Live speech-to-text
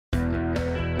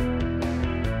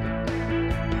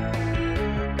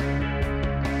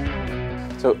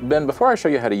So Ben, before I show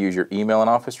you how to use your email in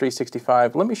Office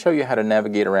 365, let me show you how to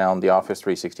navigate around the Office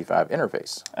 365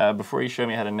 interface. Before you show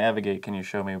me how to navigate, can you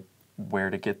show me where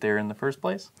to get there in the first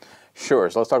place? Sure,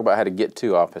 so let's talk about how to get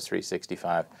to Office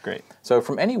 365. Great. So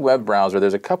from any web browser,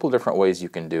 there's a couple different ways you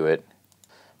can do it.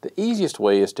 The easiest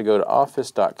way is to go to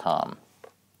office.com.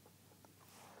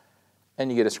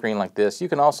 And you get a screen like this. You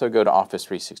can also go to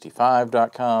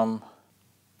office365.com,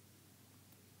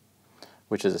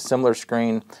 which is a similar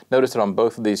screen. Notice that on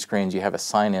both of these screens you have a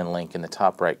sign-in link in the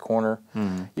top right corner.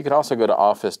 You could also go to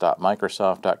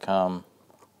office.microsoft.com,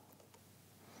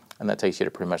 and that takes you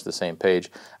to pretty much the same page.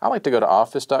 I like to go to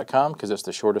office.com because it's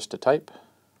the shortest to type.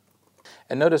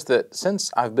 And notice that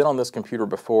since I've been on this computer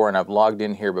before and I've logged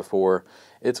in here before,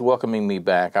 it's welcoming me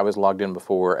back. I was logged in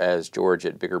before as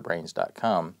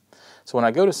George@biggerbrains.com. So when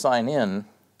I go to sign in,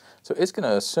 so it's going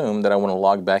to assume that I want to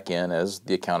log back in as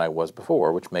the account I was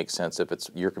before, which makes sense. If it's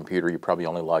your computer, you probably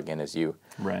only log in as you.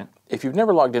 Right. If you've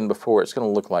never logged in before, it's going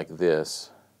to look like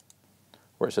this,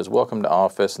 where it says Welcome to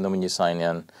Office, and then when you sign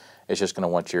in, it's just going to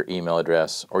want your email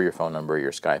address or your phone number or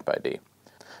your Skype ID.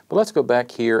 But let's go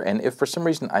back here, and if for some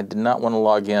reason I did not want to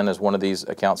log in as one of these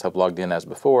accounts I've logged in as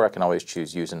before, I can always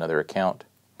choose Use Another Account.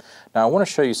 Now I want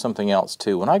to show you something else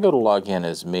too. When I go to log in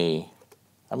as me,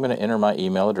 I'm going to enter my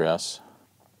email address.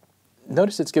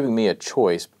 Notice it's giving me a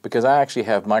choice because I actually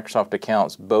have Microsoft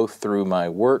accounts both through my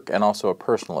work and also a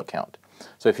personal account.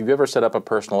 So if you've ever set up a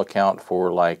personal account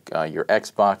for like your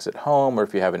Xbox at home, or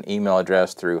if you have an email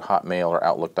address through Hotmail or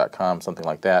Outlook.com, something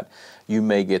like that, you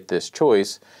may get this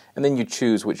choice, and then you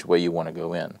choose which way you want to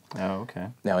go in. Oh, okay.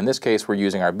 Now in this case we're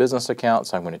using our business account,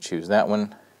 so I'm going to choose that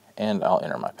one, and I'll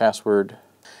enter my password.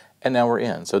 And now we're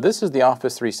in. So this is the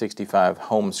Office 365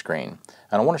 home screen,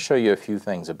 and I want to show you a few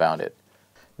things about it.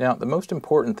 Now, the most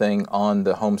important thing on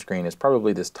the home screen is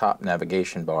probably this top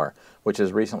navigation bar, which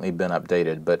has recently been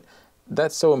updated, but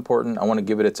that's so important, I want to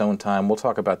give it its own time. We'll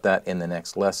talk about that in the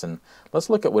next lesson. Let's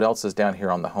look at what else is down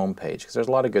here on the home page, because there's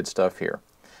a lot of good stuff here.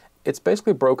 It's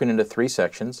basically broken into three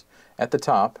sections. At the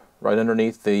top, right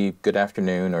underneath the good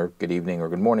afternoon or good evening or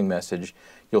good morning message,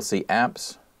 you'll see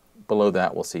apps. Below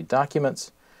that, we'll see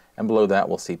documents. And below that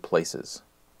we'll see places.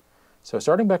 So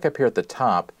starting back up here at the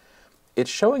top, it's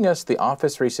showing us the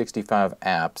Office 365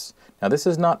 apps. Now this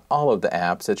is not all of the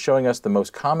apps, it's showing us the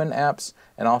most common apps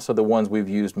and also the ones we've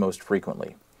used most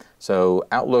frequently. So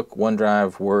Outlook,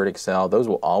 OneDrive, Word, Excel, those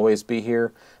will always be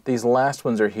here. These last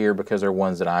ones are here because they're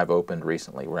ones that I've opened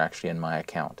recently. We're actually in my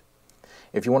account.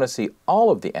 If you want to see all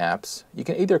of the apps, you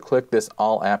can either click this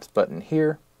All Apps button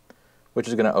here, which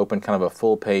is going to open kind of a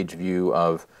full page view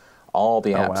of all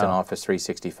the apps in Office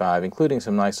 365, including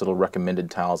some nice little recommended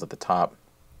tiles at the top.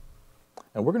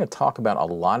 And we're going to talk about a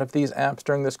lot of these apps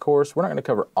during this course. We're not going to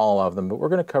cover all of them, but we're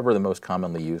going to cover the most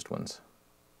commonly used ones.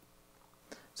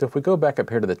 So if we go back up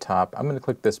here to the top, I'm going to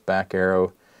click this back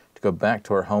arrow to go back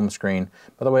to our home screen.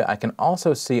 By the way, I can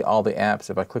also see all the apps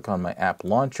if I click on my app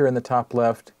launcher in the top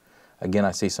left. Again,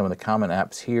 I see some of the common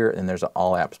apps here, and there's an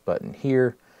All Apps button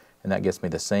here. And that gets me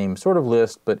the same sort of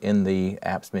list, but in the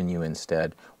apps menu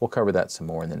instead. We'll cover that some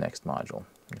more in the next module.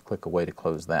 Click away to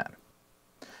close that.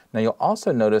 Now you'll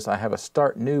also notice I have a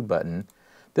Start New button.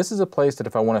 This is a place that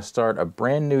if I want to start a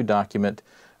brand new document,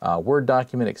 Word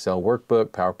document, Excel workbook,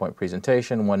 PowerPoint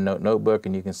presentation, OneNote notebook,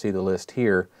 and you can see the list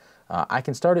here, I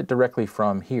can start it directly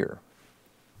from here.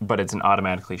 But it's an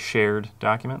automatically shared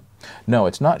document? No,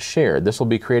 it's not shared. This will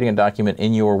be creating a document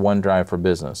in your OneDrive for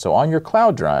Business. So on your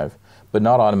cloud drive, but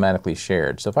not automatically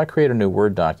shared. So if I create a new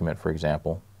Word document, for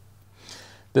example,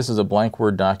 this is a blank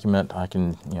Word document. I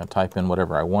can type in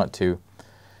whatever I want to.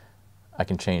 I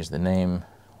can change the name.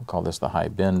 We'll call this the Hi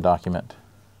Ben document.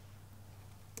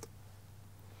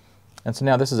 And so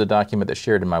now this is a document that's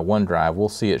shared in my OneDrive. We'll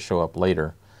see it show up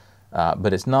later.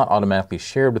 But it's not automatically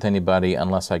shared with anybody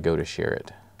unless I go to share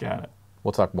it. Got it.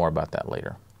 We'll talk more about that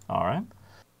later. All right.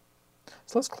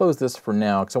 So let's close this for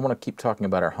now because I want to keep talking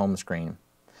about our home screen.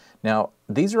 Now,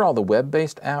 these are all the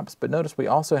web-based apps, but notice we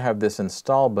also have this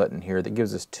Install button here that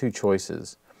gives us two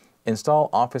choices. Install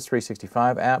Office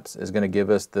 365 apps is going to give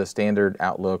us the standard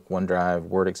Outlook, OneDrive,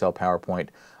 Word, Excel, PowerPoint,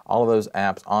 all of those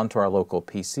apps onto our local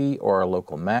PC or our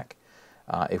local Mac.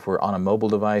 If we're on a mobile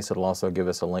device, it'll also give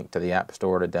us a link to the App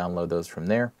Store to download those from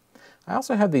there. I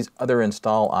also have these other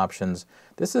install options.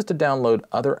 This is to download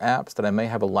other apps that I may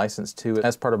have a license to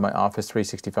as part of my Office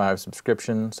 365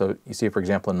 subscription. So you see, for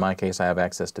example, in my case, I have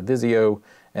access to Visio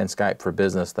and Skype for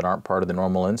Business that aren't part of the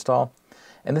normal install.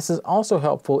 And this is also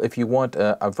helpful if you want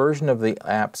a version of the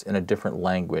apps in a different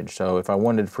language. So if I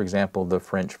wanted, for example, the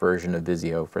French version of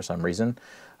Visio for some reason,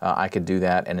 I could do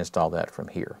that and install that from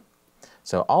here.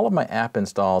 So all of my app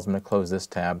installs, I'm going to close this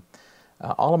tab.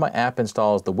 All of my app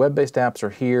installs, the web-based apps are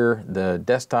here, the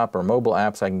desktop or mobile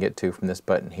apps I can get to from this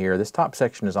button here. This top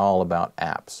section is all about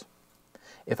apps.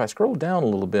 If I scroll down a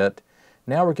little bit,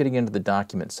 now we're getting into the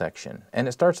document section, and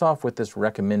it starts off with this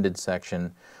recommended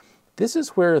section. This is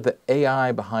where the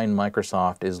AI behind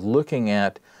Microsoft is looking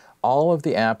at all of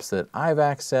the apps that I've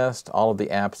accessed, all of the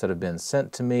apps that have been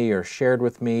sent to me or shared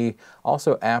with me,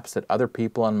 also apps that other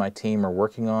people on my team are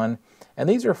working on. And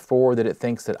these are 4 that it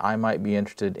thinks that I might be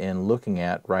interested in looking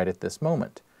at right at this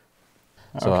moment.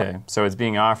 Okay, so it's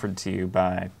being offered to you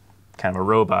by kind of a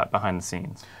robot behind the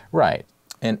scenes. Right.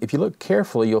 And if you look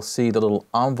carefully, you'll see the little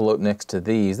envelope next to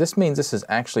these. This means this is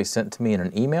actually sent to me in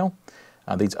an email.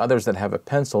 These others that have a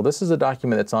pencil, this is a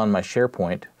document that's on my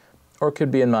SharePoint, or it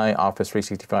could be in my Office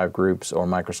 365 groups or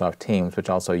Microsoft Teams, which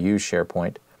also use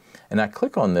SharePoint. And I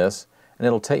click on this, and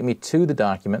it'll take me to the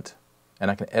document,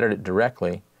 and I can edit it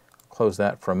directly. Close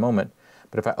that for a moment.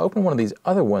 But if I open one of these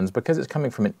other ones, because it's coming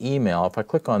from an email, if I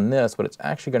click on this, what it's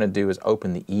actually going to do is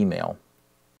open the email.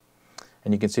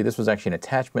 And you can see this was actually an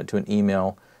attachment to an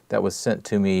email that was sent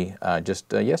to me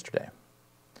just yesterday.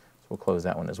 So we'll close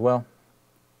that one as well.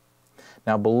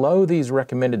 Now below these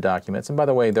recommended documents, and by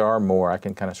the way, there are more. I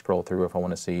can kind of scroll through if I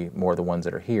want to see more of the ones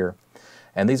that are here.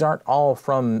 And these aren't all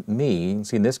from me. You can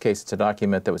see in this case it's a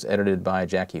document that was edited by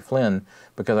Jackie Flynn.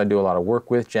 Because I do a lot of work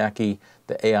with Jackie,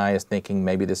 the AI is thinking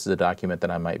maybe this is a document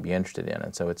that I might be interested in,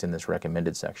 and so it's in this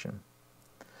recommended section.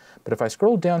 But if I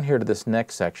scroll down here to this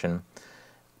next section,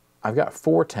 I've got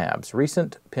 4 tabs: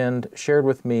 Recent, Pinned, Shared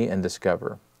with Me, and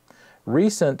Discover.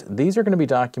 Recent, these are going to be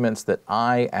documents that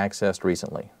I accessed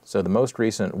recently. So the most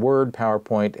recent Word,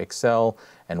 PowerPoint, Excel,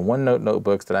 and OneNote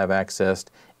notebooks that I've accessed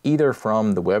either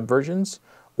from the web versions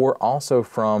or also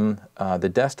from the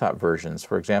desktop versions.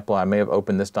 For example, I may have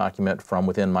opened this document from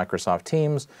within Microsoft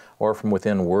Teams or from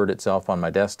within Word itself on my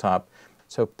desktop.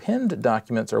 So pinned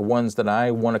documents are ones that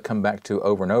I want to come back to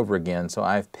over and over again, so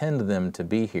I've pinned them to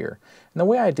be here. And the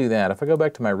way I do that, if I go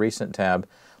back to my Recent tab,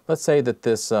 let's say that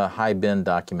this high bin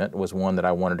document was one that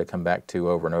I wanted to come back to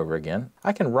over and over again.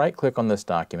 I can right-click on this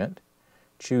document,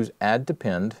 choose Add to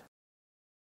Pinned,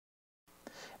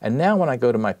 and now when I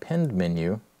go to my Pinned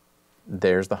menu,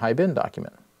 there's the high bin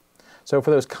document. So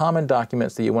for those common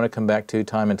documents that you want to come back to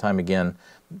time and time again,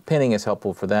 pinning is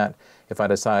helpful for that. If I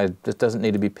decide this doesn't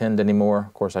need to be pinned anymore,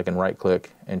 of course I can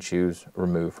right-click and choose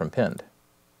Remove from Pinned,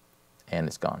 and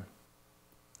it's gone.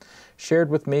 Shared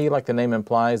with me, like the name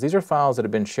implies, these are files that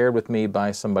have been shared with me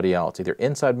by somebody else, either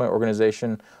inside my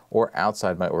organization or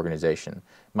outside my organization.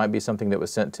 It might be something that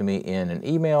was sent to me in an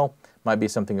email, might be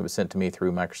something that was sent to me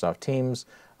through Microsoft Teams,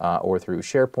 or through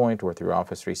SharePoint, or through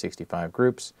Office 365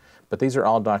 groups. But these are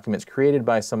all documents created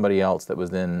by somebody else that was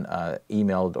then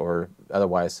emailed or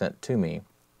otherwise sent to me.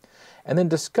 And then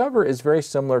Discover is very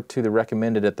similar to the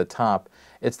recommended at the top.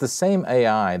 It's the same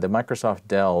AI. The Microsoft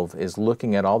Delve is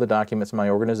looking at all the documents in my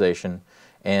organization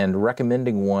and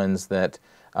recommending ones that,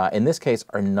 in this case,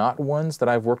 are not ones that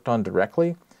I've worked on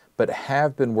directly, but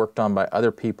have been worked on by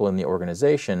other people in the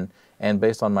organization. And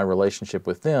based on my relationship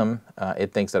with them,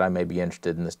 it thinks that I may be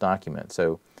interested in this document.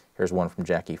 So here's one from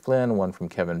Jackie Flynn, one from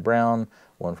Kevin Brown,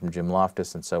 one from Jim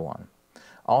Loftus, and so on.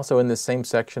 Also in this same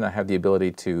section, I have the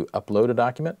ability to upload a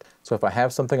document. So if I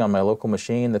have something on my local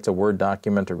machine that's a Word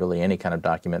document or really any kind of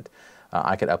document,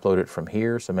 I could upload it from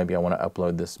here. So maybe I want to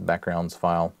upload this backgrounds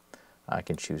file. I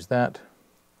can choose that.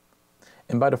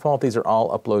 And by default, these are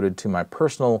all uploaded to my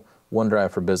personal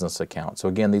OneDrive for Business account. So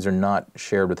again, these are not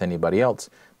shared with anybody else.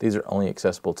 These are only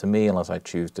accessible to me unless I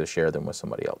choose to share them with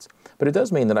somebody else. But it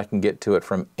does mean that I can get to it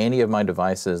from any of my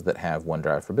devices that have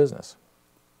OneDrive for Business.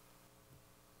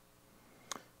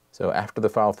 So after the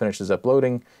file finishes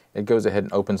uploading, it goes ahead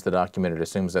and opens the document. It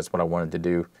assumes that's what I wanted to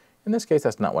do. In this case,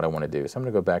 that's not what I want to do. So I'm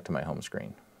going to go back to my home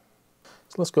screen.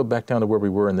 So let's go back down to where we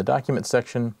were in the document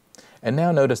section. And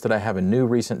now notice that I have a new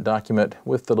recent document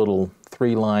with the little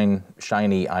 3-line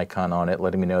shiny icon on it,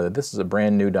 letting me know that this is a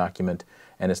brand new document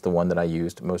and it's the one that I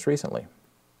used most recently.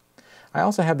 I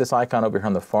also have this icon over here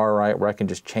on the far right where I can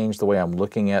just change the way I'm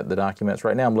looking at the documents.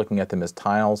 Right now I'm looking at them as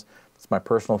tiles. It's my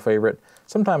personal favorite.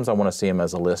 Sometimes I want to see them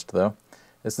as a list though.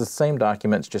 It's the same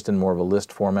documents, just in more of a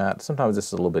list format. Sometimes this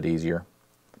is a little bit easier.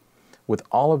 With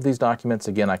all of these documents,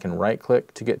 again, I can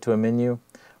right-click to get to a menu.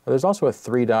 There's also a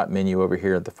 3-dot menu over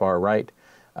here at the far right.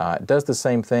 It does the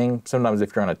same thing. Sometimes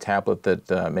if you're on a tablet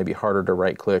that may be harder to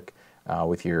right-click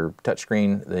with your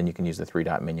touchscreen, then you can use the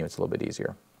 3-dot menu. It's a little bit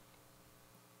easier.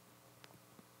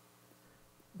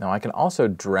 Now I can also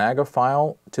drag a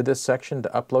file to this section to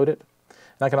upload it.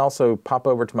 And I can also pop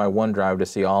over to my OneDrive to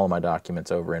see all of my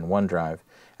documents over in OneDrive.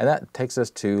 And that takes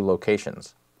us to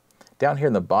Locations. Down here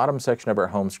in the bottom section of our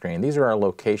home screen, these are our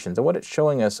locations, and what it's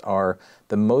showing us are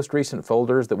the most recent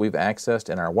folders that we've accessed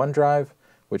in our OneDrive,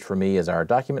 which for me is our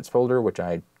Documents folder, which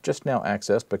I just now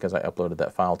accessed because I uploaded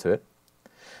that file to it.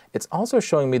 It's also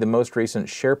showing me the most recent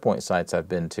SharePoint sites I've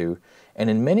been to,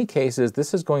 and in many cases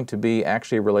this is going to be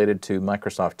actually related to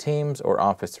Microsoft Teams or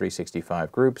Office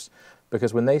 365 groups,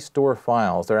 because when they store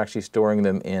files, they're actually storing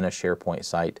them in a SharePoint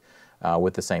site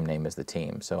with the same name as the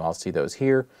team. So I'll see those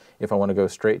here. If I want to go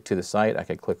straight to the site, I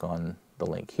could click on the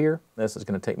link here. This is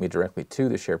going to take me directly to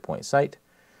the SharePoint site.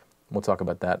 We'll talk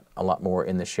about that a lot more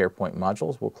in the SharePoint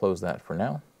modules. We'll close that for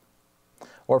now.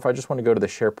 Or if I just want to go to the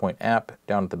SharePoint app,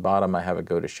 down at the bottom I have a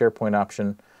Go to SharePoint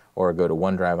option or a Go to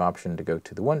OneDrive option to go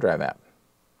to the OneDrive app.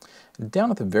 Down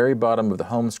at the very bottom of the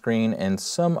home screen and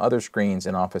some other screens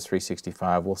in Office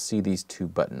 365, we'll see these two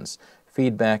buttons,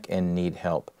 Feedback and Need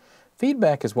Help.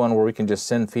 Feedback is one where we can just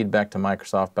send feedback to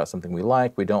Microsoft about something we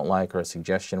like, we don't like, or a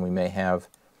suggestion we may have.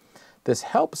 This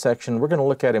Help section we're going to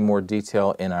look at in more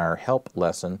detail in our Help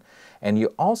lesson, and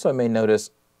you also may notice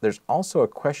there's also a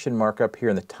question mark up here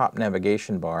in the top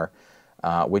navigation bar,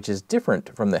 which is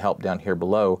different from the Help down here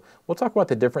below. We'll talk about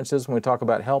the differences when we talk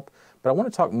about Help, but I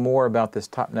want to talk more about this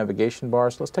top navigation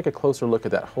bar, so let's take a closer look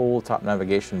at that whole top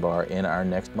navigation bar in our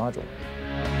next module.